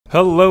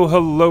Hello,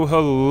 hello,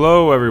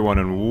 hello everyone,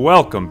 and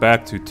welcome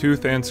back to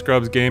Tooth and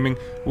Scrubs Gaming.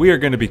 We are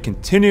going to be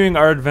continuing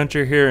our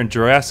adventure here in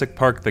Jurassic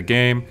Park the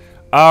game.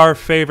 Our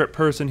favorite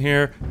person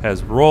here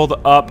has rolled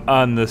up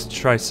on this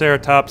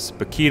Triceratops,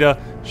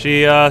 Bakita.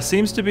 She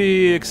seems to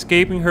be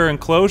escaping her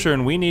enclosure,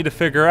 and we need to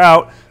figure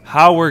out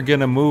how we're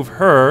going to move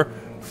her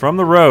from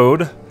the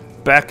road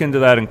back into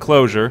that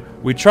enclosure.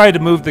 We tried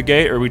to move the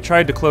gate, or we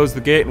tried to close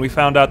the gate, and we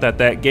found out that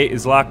that gate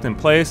is locked in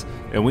place,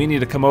 and we need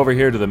to come over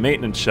here to the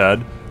maintenance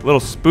shed. A little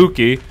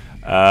spooky,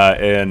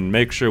 and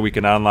make sure we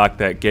can unlock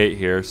that gate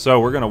here. So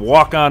we're gonna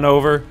walk on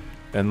over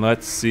and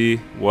let's see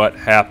what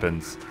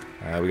happens.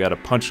 We got a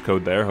punch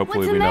code there.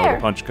 Hopefully we know the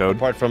punch code.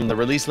 Apart from the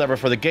release lever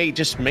for the gate,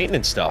 just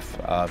maintenance stuff.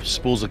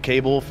 Spools of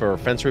cable for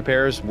fence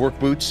repairs, work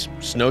boots,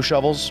 snow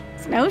shovels.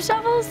 Snow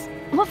shovels?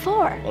 What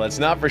for? Well, it's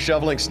not for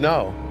shoveling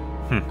snow.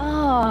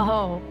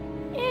 Oh,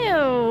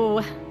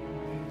 ew.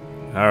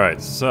 All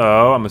right,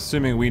 so I'm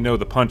assuming we know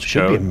the punch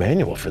Should code. be a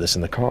manual for this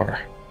in the car.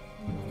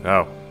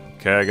 Oh.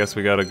 Okay, I guess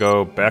we gotta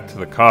go back to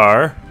the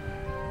car.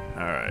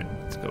 Alright,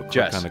 let's go click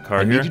Jess, on the car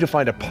I here. need you to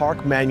find a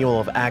park manual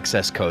of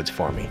access codes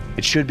for me.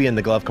 It should be in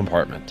the glove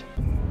compartment.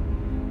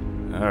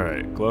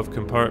 Alright, glove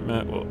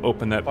compartment. We'll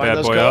open that Find bad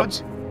those boy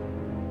codes? up.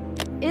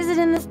 Is it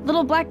in this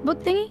little black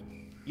book thingy?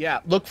 Yeah,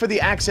 look for the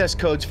access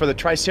codes for the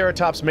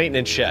Triceratops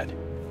maintenance shed.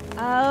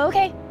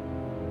 Okay.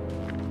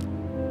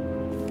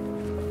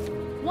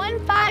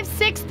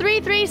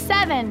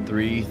 156337.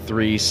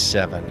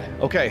 337.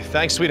 Okay,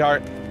 thanks,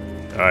 sweetheart.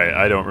 Alright,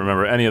 I don't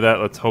remember any of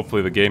that. Let's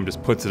hopefully the game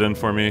just puts it in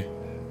for me.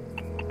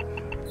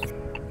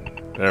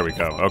 There we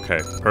go. Okay,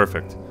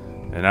 perfect.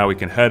 And now we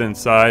can head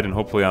inside and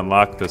hopefully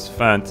unlock this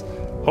fence.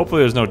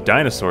 Hopefully there's no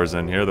dinosaurs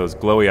in here, those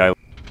glowy eyes.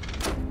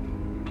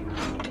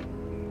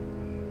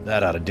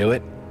 That ought to do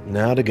it.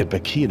 Now to get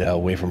Bakita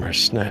away from her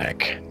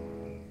snack.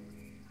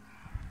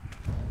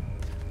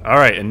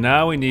 Alright, and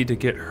now we need to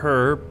get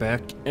her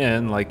back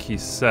in like he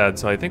said.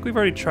 So I think we've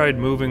already tried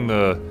moving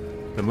the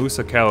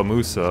Musa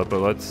Calamusa, but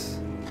let's...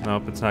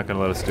 Nope, it's not going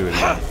to let us do it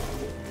again.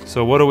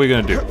 So what are we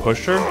going to do?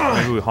 Push her?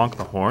 Maybe we honk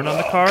the horn on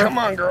the car? Come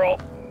on, girl.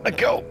 Let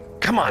go.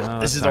 Come on.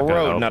 This is a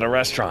road, not a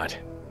restaurant.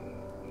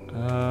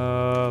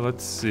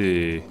 Let's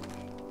see.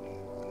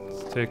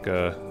 Let's take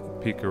a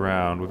peek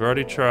around. We've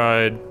already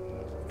tried...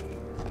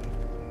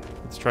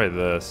 Let's try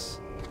this.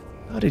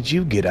 How did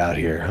you get out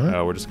here, huh?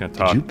 Oh, we're just going to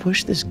talk. Did you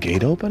push this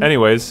gate open?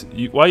 Anyways,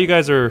 while you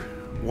guys are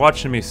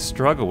watching me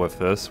struggle with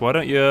this, why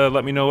don't you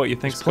let me know what you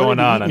think's going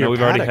on? I know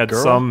we've already had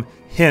some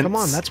hints. Come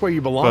on, that's where you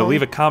belong. But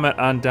leave a comment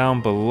on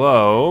down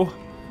below.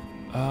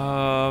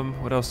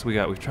 What else do we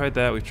got? We've tried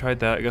that. We've tried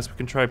that. I guess we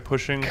can try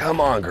pushing.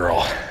 Come on,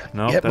 girl.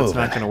 No, Get that's moving.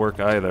 not going to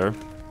work either.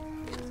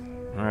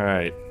 All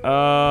right.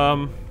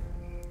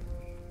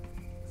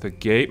 The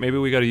gate. Maybe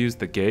we got to use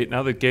the gate.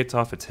 Now the gate's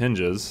off its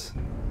hinges.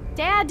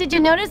 Dad, did you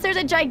notice there's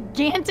a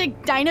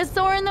gigantic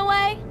dinosaur in the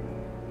way?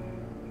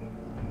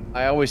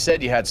 I always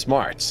said you had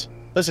smarts.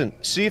 Listen,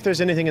 see if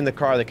there's anything in the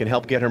car that can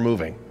help get her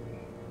moving.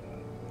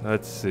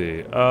 Let's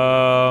see.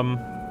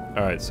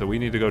 Alright, so we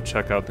need to go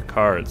check out the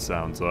car, it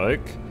sounds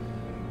like.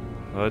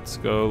 Let's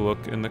go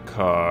look in the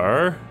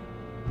car.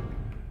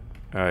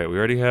 Alright, we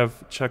already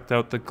have checked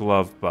out the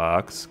glove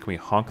box. Can we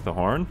honk the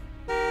horn?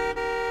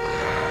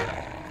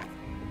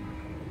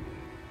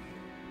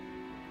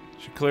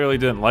 She clearly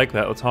didn't like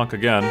that. Let's honk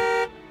again.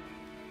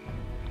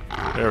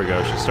 There we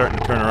go. She's starting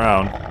to turn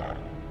around.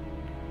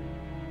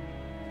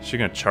 Is she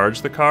gonna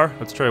charge the car?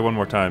 Let's try one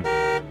more time.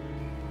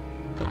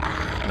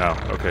 No.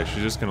 Okay,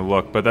 she's just gonna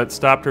look. But that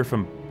stopped her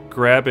from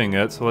grabbing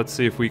it, so let's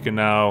see if we can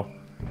now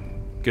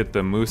get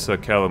the Musa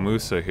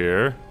Calamusa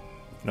here.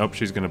 Nope,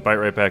 she's gonna bite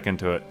right back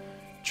into it.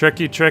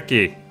 Tricky,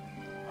 tricky.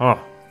 Huh.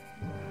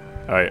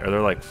 Alright, are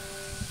there like...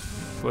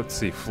 let's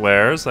see,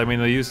 flares? I mean,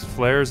 they used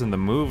flares in the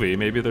movie.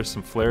 Maybe there's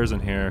some flares in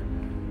here.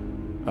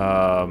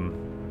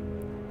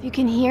 You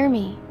can hear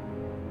me.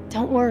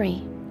 Don't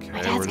worry. Okay,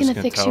 My dad's we're just gonna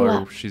gonna fix tell you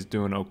her up. she's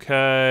doing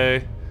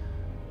okay.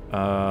 We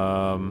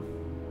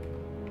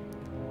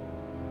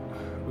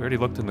already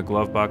looked in the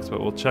glove box, but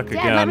we'll check Dad,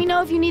 again. let me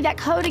know if you need that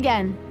code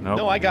again. Nope.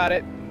 No, I got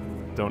it.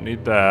 Don't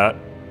need that.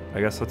 I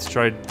guess let's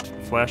try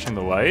flashing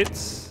the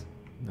lights.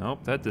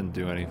 Nope, that didn't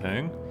do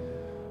anything.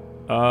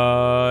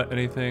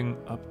 Anything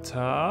up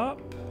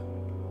top?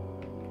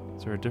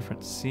 Is there a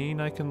different scene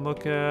I can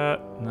look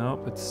at?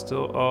 Nope, it's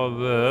still all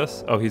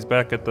this. Oh, he's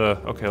back at the...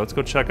 Okay, let's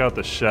go check out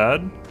the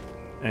shed.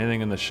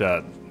 Anything in the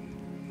shed?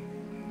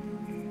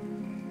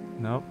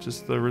 Nope,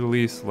 just the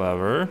release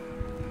lever.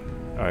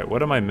 Alright,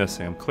 what am I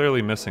missing? I'm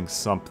clearly missing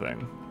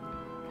something.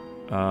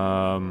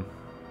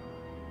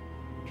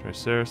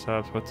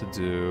 Triceratops, what to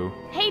do?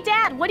 Hey,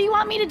 Dad, what do you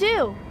want me to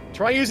do?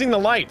 Try using the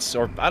lights,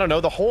 or, I don't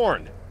know, the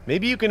horn.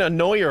 Maybe you can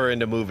annoy her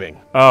into moving.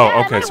 Oh, Yeah,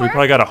 that okay, might so we work.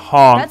 probably gotta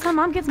honk. That's how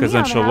Mom gets me because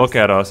then out of the she'll look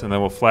house. at us and then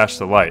we'll flash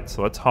the light.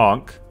 So let's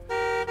honk.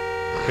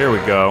 Here we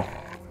go.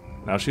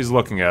 Now she's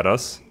looking at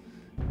us.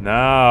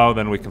 Now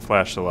then we can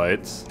flash the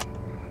lights.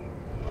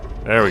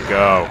 There we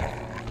go.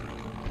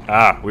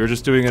 Ah, we were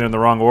just doing it in the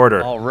wrong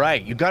order. All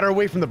right, you got her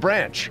away from the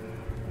branch.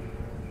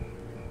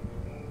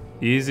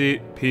 Easy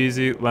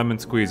peasy lemon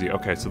squeezy.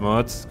 Okay, so then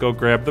let's go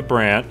grab the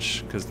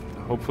branch, because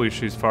hopefully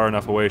she's far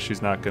enough away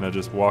she's not gonna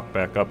just walk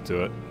back up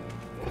to it.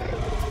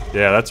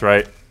 Yeah, that's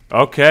right.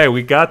 Okay,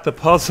 we got the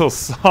puzzle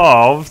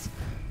solved.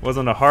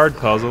 Wasn't a hard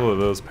puzzle, it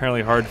was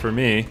apparently hard for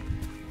me.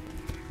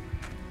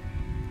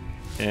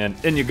 And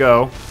in you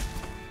go.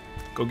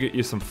 Go get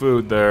you some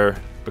food there,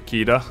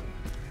 Bakita.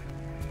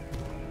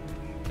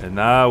 And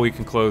now we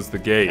can close the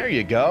gate. There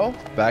you go.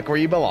 Back where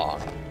you belong.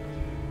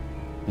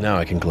 Now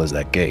I can close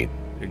that gate.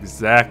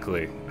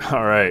 Exactly.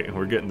 Alright,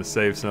 we're getting the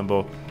save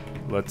symbol.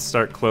 Let's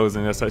start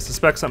closing this. I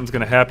suspect something's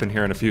going to happen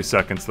here in a few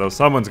seconds, though.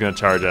 Someone's going to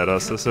charge at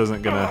us. This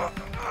isn't going to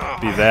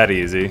be that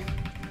easy.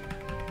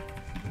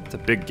 It's a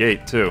big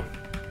gate, too.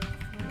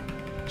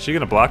 Is she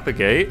going to block the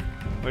gate?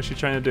 What is she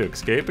trying to do?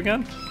 Escape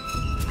again?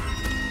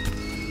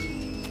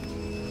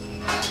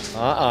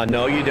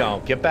 No you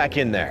don't. Get back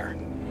in there.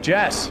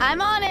 Jess!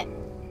 I'm on it.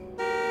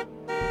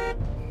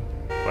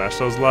 Flash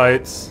those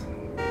lights.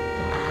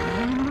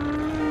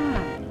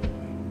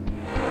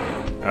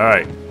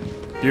 Alright.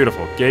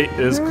 Beautiful. Gate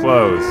is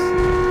closed.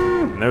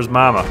 And there's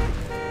Mama.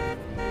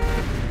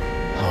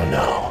 Oh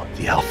no,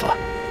 the Alpha.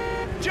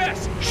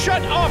 Jess,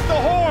 shut off the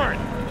horn!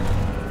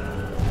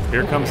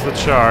 Here comes the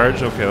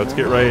charge. Okay, let's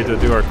get ready to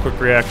do our quick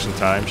reaction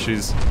time.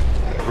 She's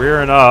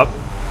rearing up.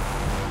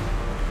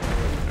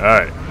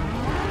 Alright.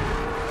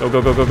 Go,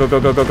 go, go, go, go, go,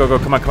 go, go, go, go.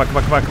 Come on, come on, come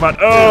on, come on, come on.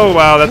 Oh,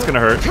 wow, that's gonna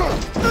hurt.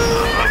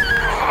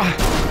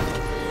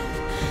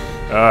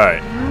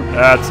 Alright.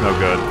 That's no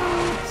good.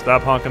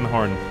 Stop honking the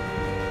horn.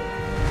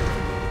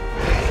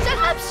 Shut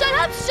up, shut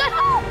up, shut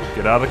up!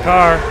 Get out of the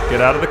car.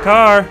 Get out of the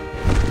car.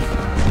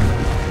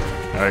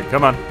 Alright,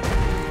 come on.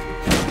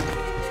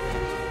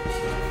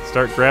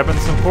 Start grabbing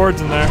some cords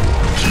in there.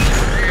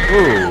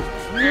 Ooh.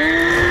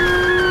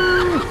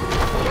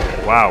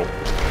 Wow.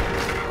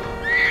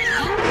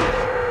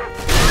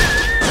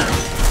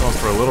 Going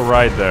for a little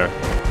ride there.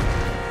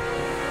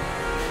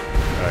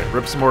 Alright,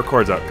 rip some more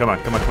cords out. Come on,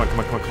 come on, come on, come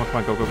on, come on, come on, come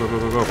on. Go, go, go, go,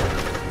 go, go.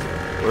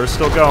 We're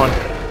still going.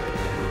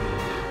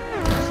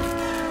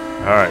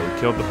 Alright, we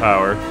killed the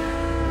power.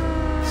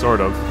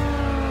 Sort of.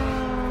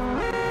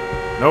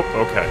 Nope,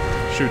 okay.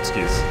 Shoot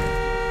skis.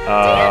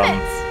 Damn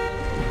it!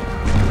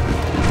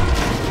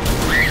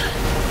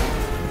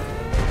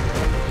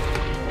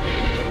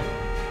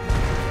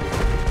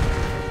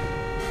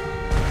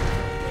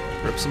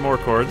 Rip some more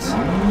cords. Come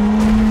on,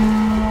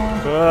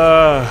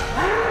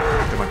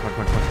 come on, come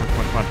on, come on, come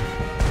on, come on.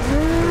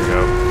 There we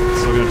go.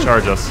 Still gonna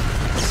charge us.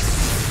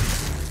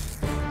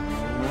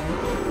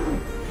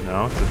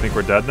 No? Does it think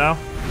we're dead now?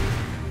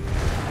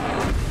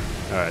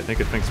 Alright, I think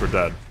it thinks we're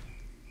dead.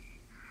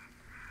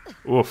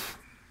 Oof.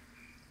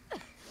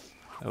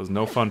 That was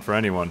no fun for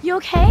anyone. You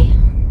okay?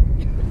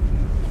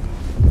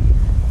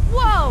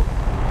 Whoa!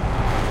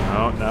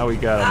 No, now we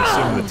got, I'm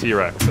assuming the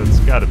T-Rex. It's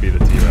gotta be the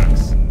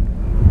T-Rex.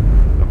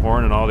 The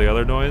horn and all the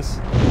other noise.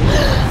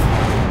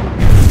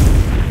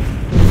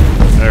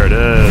 There it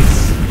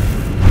is.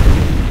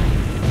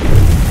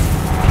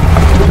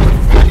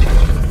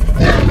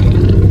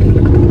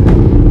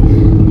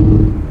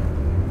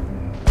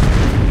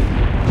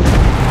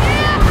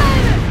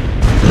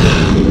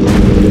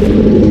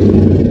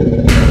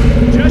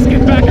 Just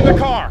get back in the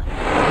car!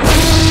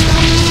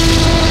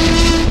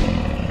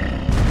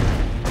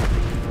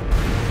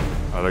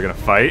 Oh, they're gonna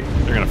fight?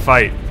 They're gonna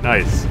fight.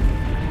 Nice.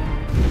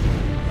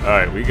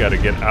 Alright, we gotta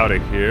get out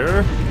of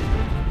here.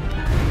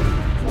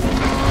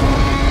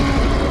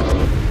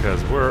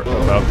 Because we're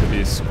about to be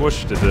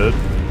squished to death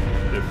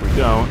if we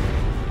don't.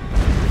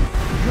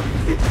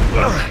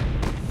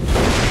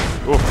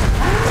 Oof.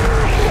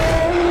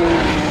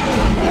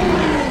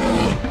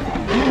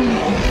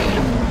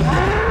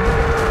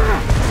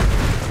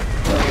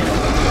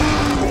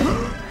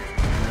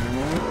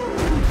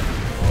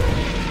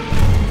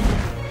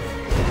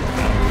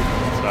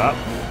 Stop.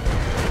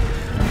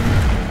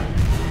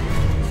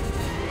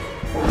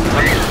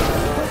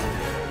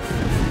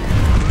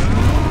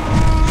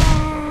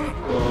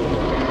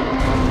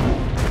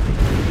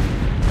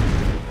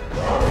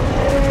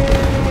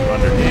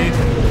 Underneath.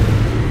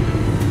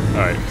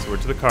 Alright, so we're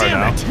to the car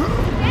now.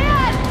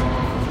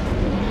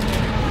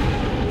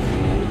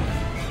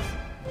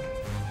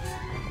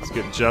 Let's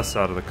get Jess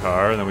out of the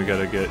car, and then we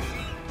gotta get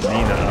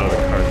Nina out of the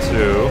car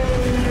too.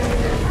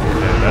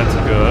 Okay, that's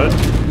good.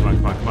 Come on,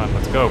 come on, come on,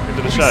 let's go. Into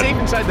the We'll shed. be safe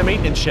inside the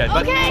maintenance shed,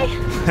 but... Okay!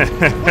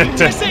 Wait,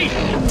 Jesse!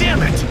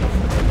 Damn it!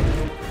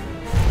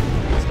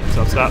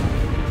 Stop, stop.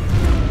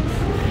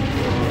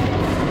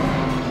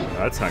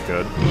 That's not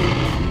good.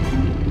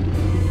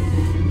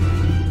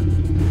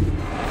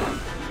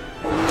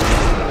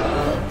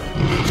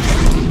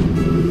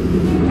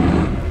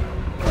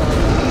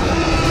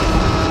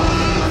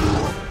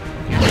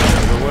 Get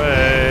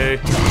away.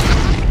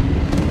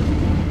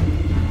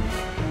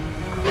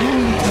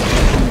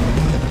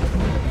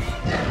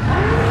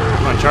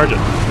 Come on, charge it.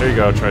 There you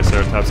go,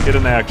 Triceratops. Get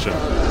into action. We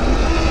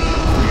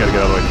gotta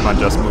get out of the way. Come on,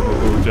 Jess. Move,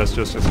 move, move. Jess,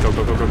 just go,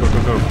 go, go, go, go,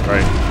 go, go. All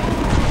right.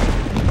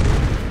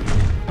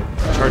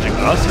 Charging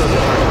us or the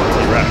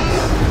T-Rex?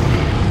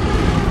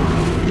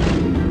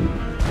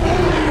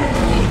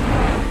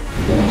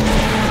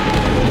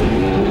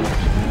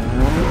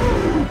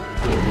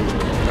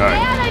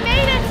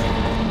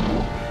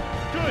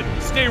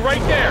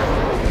 right there.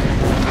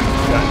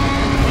 Got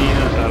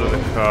Nina out of the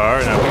car.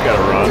 Now we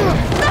gotta run.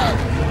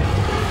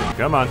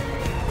 Come on.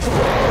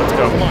 Let's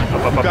go. Come on. Up,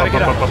 up, You up, gotta up,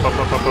 get up, up. up, up,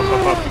 up, up, up,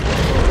 up, up.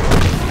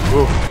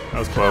 Ooh, that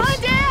was close. Come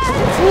on, Dad!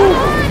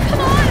 Come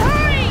on,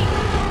 hurry!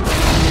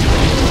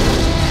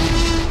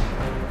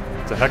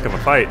 It's a heck of a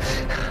fight.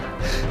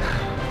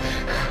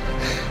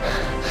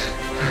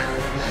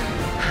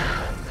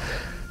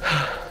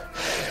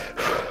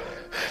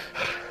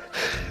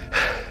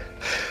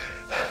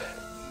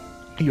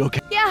 You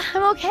okay? Yeah,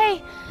 I'm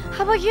okay.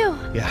 How about you?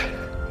 Yeah.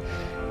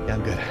 Yeah,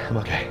 I'm good. I'm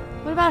okay.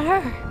 What about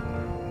her?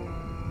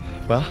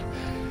 Well,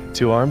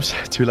 2 arms,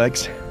 2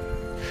 legs.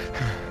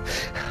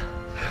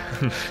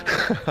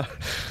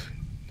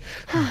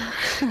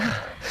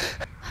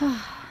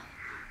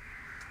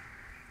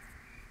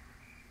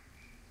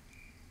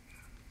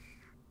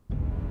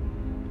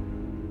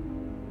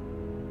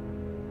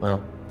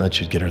 Well, that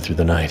should get her through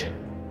the night.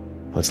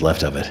 What's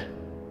left of it.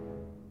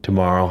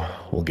 Tomorrow,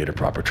 we'll get her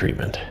proper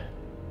treatment.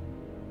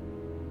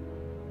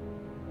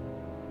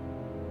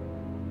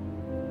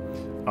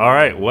 All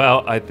right,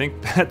 well, I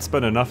think that's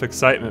been enough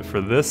excitement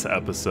for this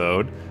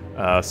episode.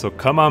 So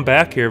come on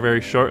back here very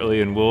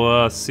shortly and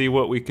we'll see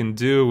what we can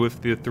do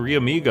with the 3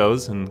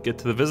 amigos and get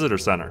to the visitor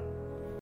center.